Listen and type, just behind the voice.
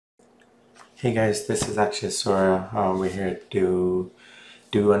Hey guys, this is actually Sora. We're here to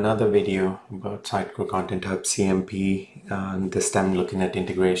do another video about Sitecore Content Hub CMP. This time looking at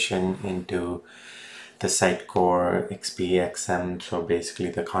integration into the Sitecore XP XM, so basically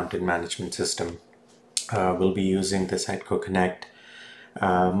the content management system. We'll be using the Sitecore Connect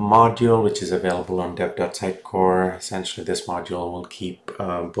module, which is available on dev.sitecore. Essentially, this module will keep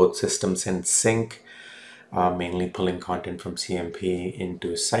both systems in sync, mainly pulling content from CMP into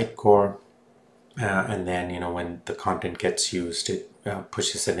Sitecore. And then, when the content gets used, it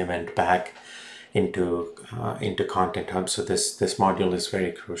pushes an event back into Content Hub. So this module is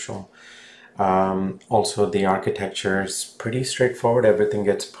very crucial. Also, the architecture is pretty straightforward. Everything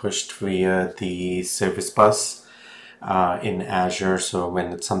gets pushed via the service bus in Azure. So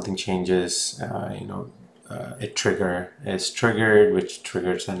when something changes, a trigger is triggered, which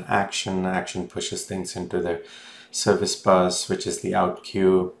triggers an action. Action pushes things into the service bus, which is the out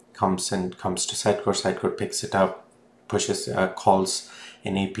queue. Comes to Sitecore. Sitecore picks it up, calls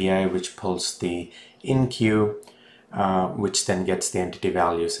an API which pulls the in queue, which then gets the entity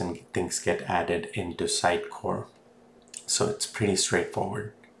values and things get added into Sitecore. So it's pretty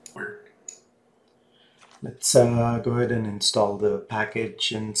straightforward. Let's go ahead and install the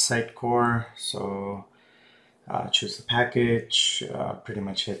package in Sitecore. So choose the package, pretty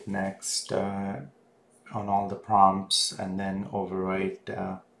much hit next on all the prompts, and then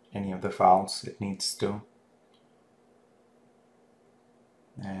overwrite any of the files it needs to.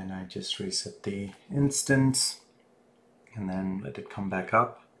 And I just reset the instance and then let it come back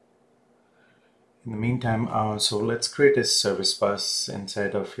up. In the meantime, so let's create a service bus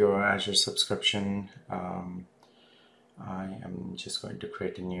inside of your Azure subscription. I am just going to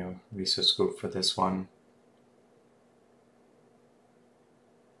create a new resource group for this one.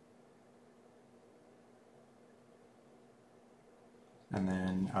 And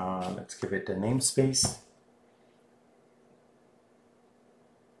then let's give it a namespace.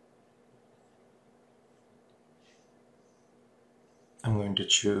 I'm going to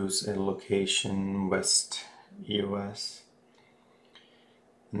choose a location, West US.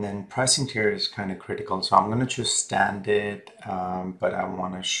 And then pricing tier is kind of critical. So I'm going to choose standard, but I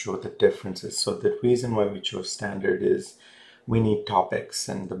want to show the differences. So the reason why we chose standard is we need topics,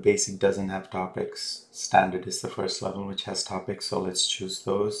 and the basic doesn't have topics. Standard is the first level which has topics, so let's choose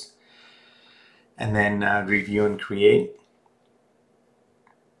those. And then review and create.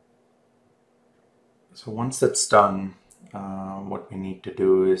 So once that's done, what we need to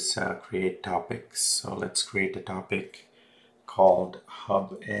do is create topics. So let's create a topic called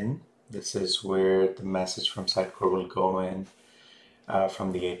Hub In. This is where the message from Sitecore will go in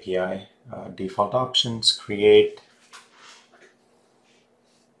from the API. Default options, create.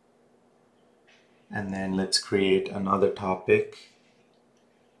 And then let's create another topic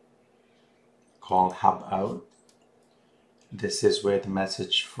called Hub Out. This is where the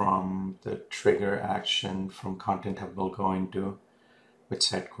message from the trigger action from Content Hub will go into, which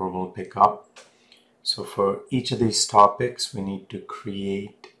Sitecore will pick up. So for each of these topics, we need to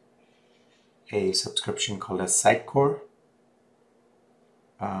create a subscription called as Sitecore.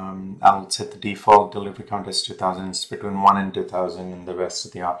 I'll set the default delivery count as 2000. It's between 1 and 2000, and the rest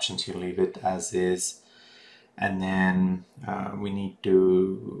of the options you leave it as is. And then we need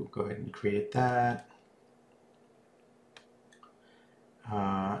to go ahead and create that.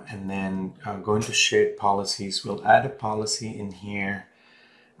 And then go into shared policies. We'll add a policy in here.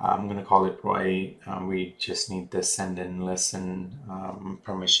 I'm going to call it Roy. We just need the send and listen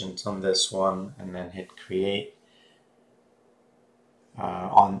permissions on this one, and then hit create.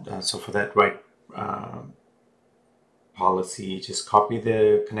 So for that write policy, just copy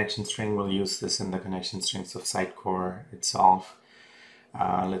the connection string. We'll use this in the connection strings of Sitecore itself.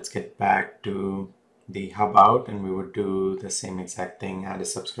 Let's get back to the Hub Out, and we would do the same exact thing. Add a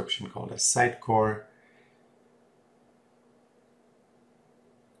subscription called as Sitecore.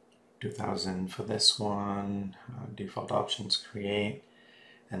 2000 for this one. Default options, create.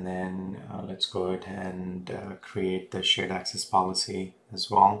 And then let's go ahead and create the shared access policy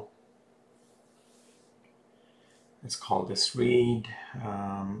as well. Let's call this read,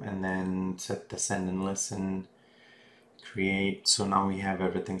 and then set the send and listen, create. So now we have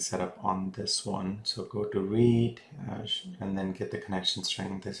everything set up on this one. So go to read and then get the connection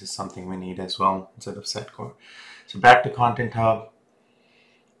string. This is something we need as well instead of Sitecore. So back to Content Hub,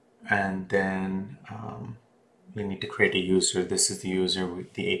 and then we need to create a user. This is the user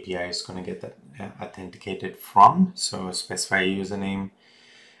the API is going to get that authenticated from. So specify a username.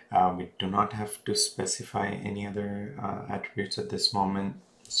 We do not have to specify any other attributes at this moment.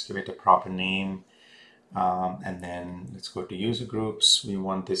 Let's give it a proper name. And then let's go to user groups. We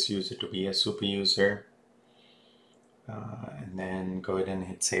want this user to be a super user. And then go ahead and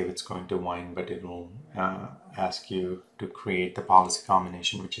hit save. It's going to wind, but it will ask you to create the policy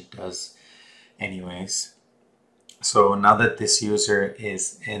combination, which it does anyways. So now that this user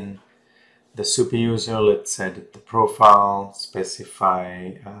is in the super user, let's edit the profile,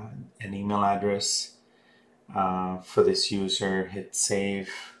 specify an email address for this user, hit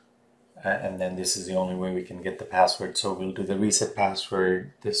save, and then this is the only way we can get the password. So we'll do the reset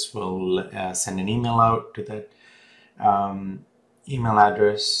password. This will send an email out to that email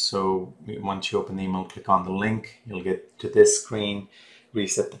address. So once you open the email, click on the link, you'll get to this screen,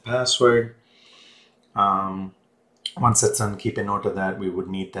 reset the password. Once that's done, keep a note of that. We would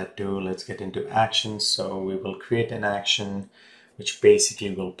need that too. Let's get into actions. So we will create an action which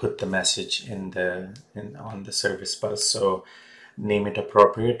basically will put the message on the service bus. So name it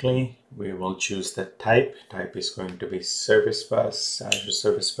appropriately. We will choose the type. Type is going to be service bus, Azure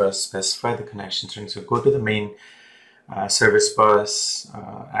service bus. Specify the connection string. So go to the main service bus,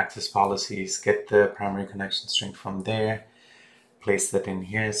 access policies, get the primary connection string from there, place that in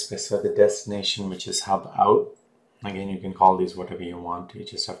here, specify the destination, which is hub out. Again, you can call these whatever you want. You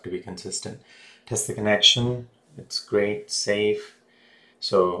just have to be consistent. Test the connection. It's great. Save.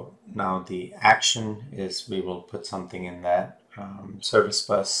 So now the action is we will put something in that service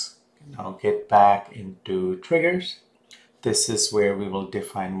bus. Now get back into triggers. This is where we will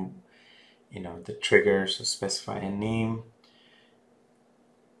define, the trigger. So specify a name.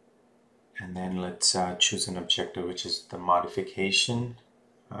 And then let's choose an objective, which is the modification.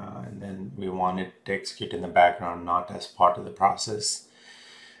 And then we want it to execute in the background, not as part of the process.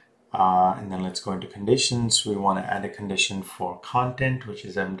 And then let's go into conditions. We want to add a condition for content, which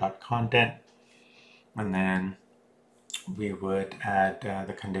is m.content. And then we would add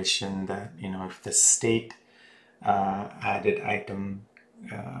the condition that, if the state added item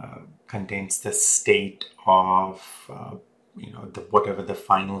contains the state of, whatever the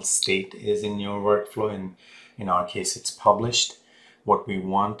final state is in your workflow, and in our case, it's published. What we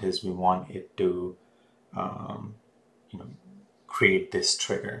want is we want it to, create this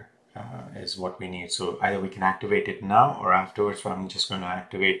trigger is what we need. So either we can activate it now or afterwards. So I'm just going to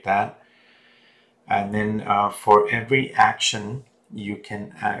activate that. And then for every action, you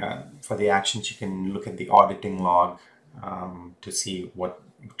can, for the actions, you can look at the auditing log to see what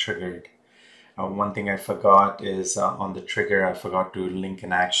triggered. One thing I forgot is on the trigger, I forgot to link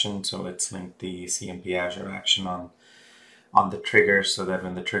an action. So let's link the CMP Azure action on the trigger, so that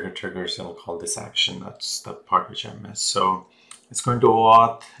when the trigger triggers, it'll call this action. That's the part which I missed. So it's going to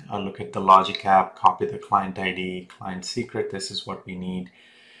auth, look at the logic app, copy the client ID, client secret. This is what we need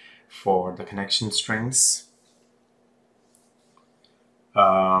for the connection strings.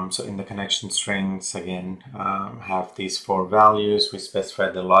 So in the connection strings, again, have these 4 values. We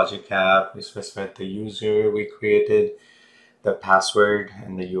specified the logic app, we specified the user we created, the password,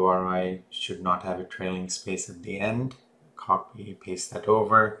 and the URI should not have a trailing space at the end. Copy, paste that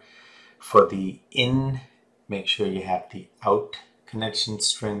over. For the in, make sure you have the out connection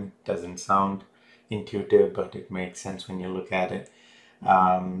string. Doesn't sound intuitive, but it makes sense when you look at it.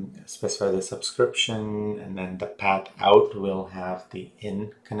 Specify the subscription, and then the path out will have the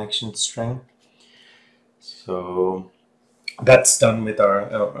in connection string. So that's done with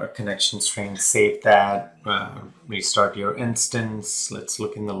our connection string. Save that, restart your instance. Let's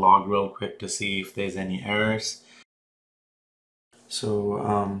look in the log real quick to see if there's any errors.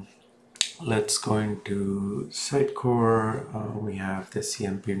 So let's go into Sitecore. We have the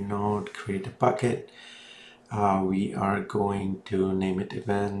CMP node, create a bucket. We are going to name it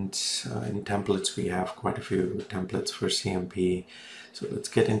events. In templates, we have quite a few templates for CMP. So let's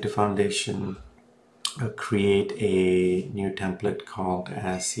get into foundation, create a new template called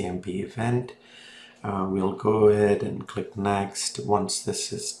as CMP event. We'll go ahead and click next. Once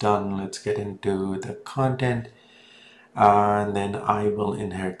this is done, let's get into the content. And then I will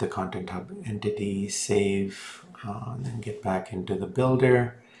inherit the Content Hub entity, save, and then get back into the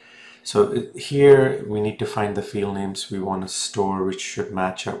builder. So here we need to find the field names we want to store, which should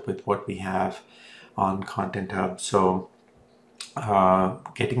match up with what we have on Content Hub. So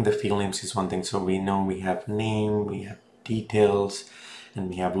getting the field names is one thing. So we know we have name, we have details, and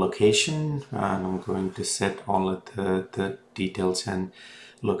we have location. And I'm going to set all of the details and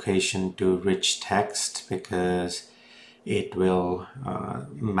location to rich text because it will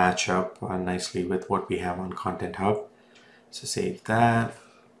match up nicely with what we have on Content Hub. So save that.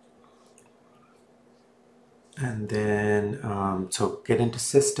 And then, so get into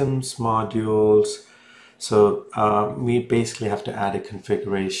systems, modules, So we basically have to add a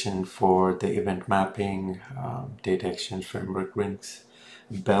configuration for the event mapping, data exchange framework rings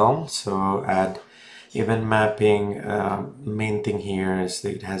bell. So add event mapping. Main thing here is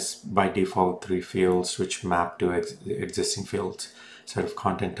that it has by default 3 fields which map to existing fields. Sort of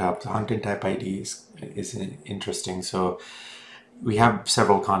content type. The content type ID is interesting. So we have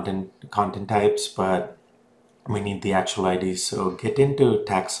several content types, but we need the actual ID. So get into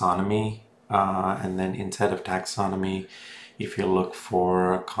taxonomy, and then inside of taxonomy, if you look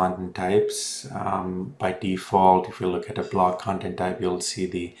for content types, by default, if you look at a blog content type, you'll see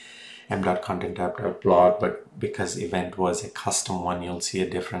the m.content type.blog, but because event was a custom one, you'll see a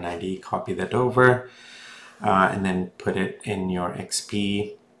different ID. Copy that over, and then put it in your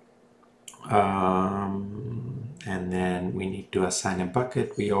XP. And then we need to assign a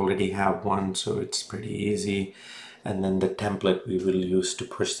bucket. We already have one, so it's pretty easy. And then the template we will use to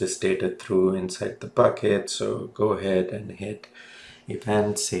push this data through inside the bucket. So go ahead and hit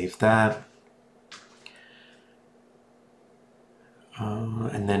event, save that.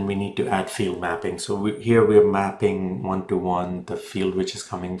 And then we need to add field mapping. So here we're mapping one-to-one the field which is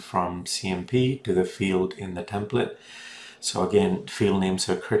coming from CMP to the field in the template. So again, field names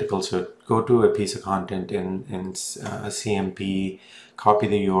are critical. So go to a piece of content in CMP, copy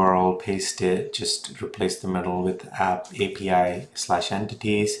the URL, paste it, just replace the middle with app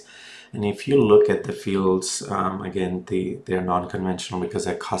API/entities. And if you look at the fields, again, they're non-conventional because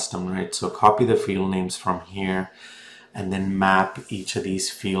they're custom, right? So copy the field names from here and then map each of these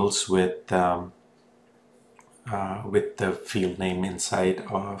fields with the field name inside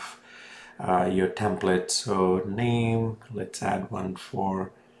of your template. So name, let's add one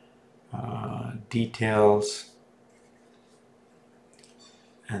for details,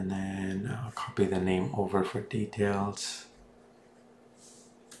 and then copy the name over for details,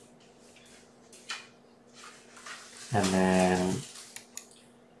 and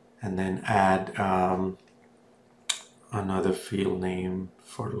then add another field name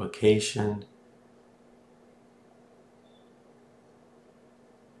for location.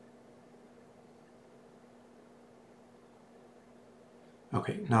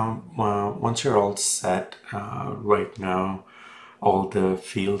 Okay, now once you're all set, right now all the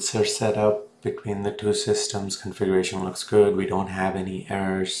fields are set up between the two systems. Configuration looks good. We don't have any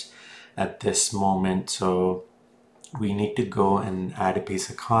errors at this moment, so we need to go and add a piece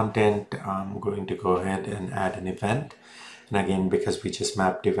of content. I'm going to go ahead and add an event. And again, because we just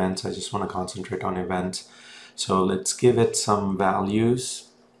mapped events, I just want to concentrate on events. So let's give it some values.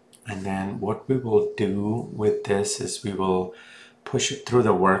 And then what we will do with this is we will push it through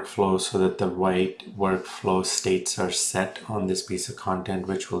the workflow so that the right workflow states are set on this piece of content,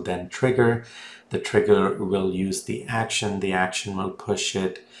 which will then trigger. The trigger will use the action. The action will push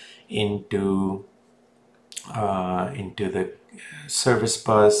it into the service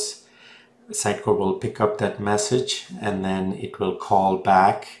bus. Sitecore will pick up that message and then it will call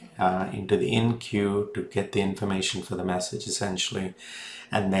back into the in queue to get the information for the message essentially,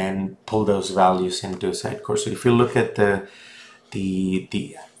 and then pull those values into Sitecore. So if you look at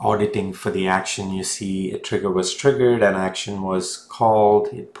the auditing for the action, you see a trigger was triggered, an action was called,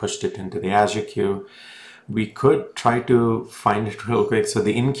 it pushed it into the Azure queue. We could try to find it real quick. So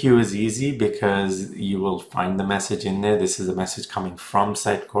the in queue is easy because you will find the message in there. This is a message coming from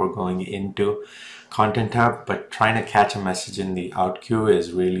Sitecore going into Content Hub, but trying to catch a message in the out queue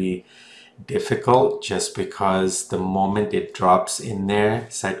is really difficult just because the moment it drops in there,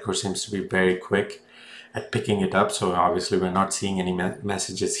 Sitecore seems to be very quick at picking it up. So obviously we're not seeing any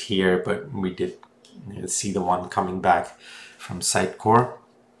messages here, but we did see the one coming back from Sitecore.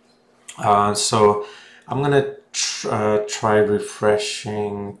 So I'm gonna try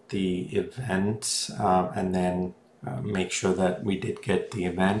refreshing the event and then make sure that we did get the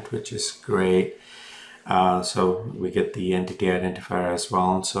event, which is great. So we get the entity identifier as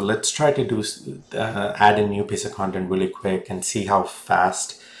well. So let's try to do add a new piece of content really quick and see how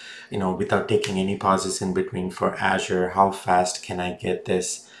fast, without taking any pauses in between for Azure, how fast can I get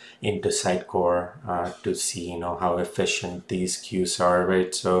this into Sitecore to see, how efficient these queues are,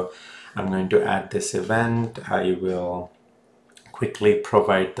 right? So I'm going to add this event. I will quickly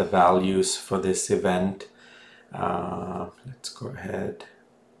provide the values for this event. Let's go ahead.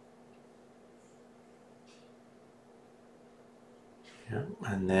 Yeah,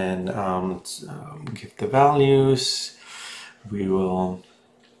 and then give the values. We will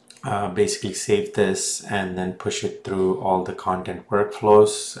basically save this and then push it through all the content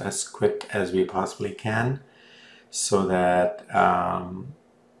workflows as quick as we possibly can so that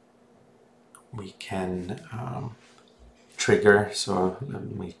we can trigger. So let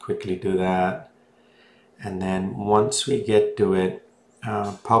me quickly do that. And then once we get to it,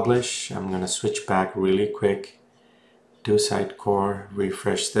 publish, I'm going to switch back really quick to Sitecore,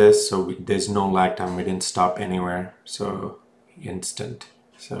 refresh this, so there's no lag time, we didn't stop anywhere, so instant.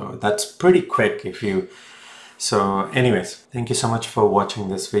 So that's pretty quick if you. So anyways, thank you so much for watching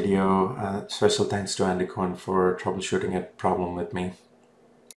this video. Special thanks to Andy Cohen for troubleshooting a problem with me.